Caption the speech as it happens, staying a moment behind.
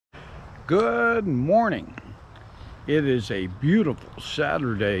Good morning. It is a beautiful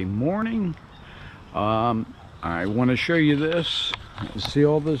Saturday morning. I want to show you this. See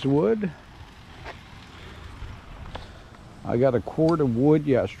all this wood? I got a cord of wood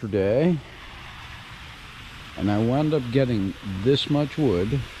yesterday and I wound up getting this much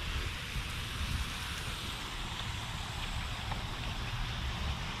wood.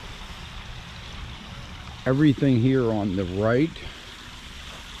 Everything here on the right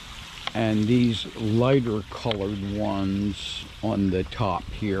and these lighter colored ones on the top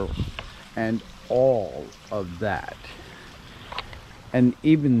here, and all of that. And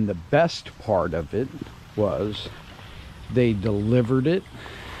even the best part of it was they delivered it,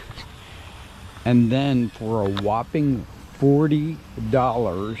 and then for a whopping $40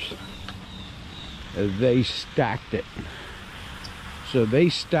 they stacked it. So they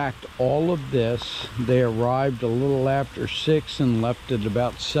stacked all of this. They arrived a little after 6 and left at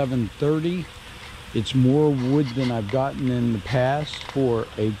about 7:30. It's more wood than I've gotten in the past for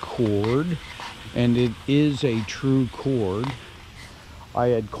a cord, and it is a true cord. I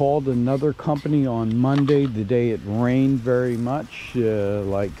had called another company on Monday, the day it rained very much, a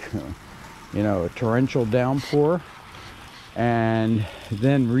torrential downpour, and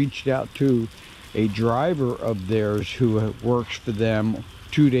then reached out to a driver of theirs who works for them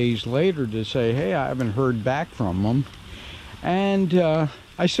 2 days later to say, hey, I haven't heard back from them. And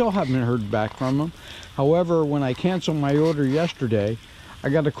I still haven't heard back from them. However, when I canceled my order yesterday, I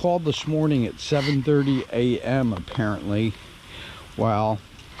got a call this morning at 7:30 a.m. apparently, while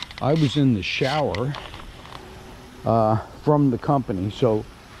I was in the shower from the company. So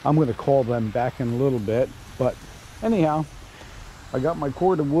I'm going to call them back in a little bit. But anyhow, I got my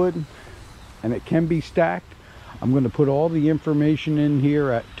cord of wood, and it can be stacked. I'm going to put all the information in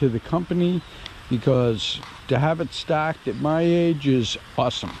here to the company, because to have it stacked at my age is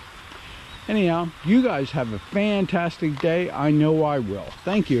awesome. Anyhow, you guys have a fantastic day. I know I will.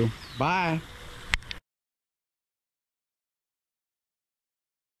 Thank you. Bye.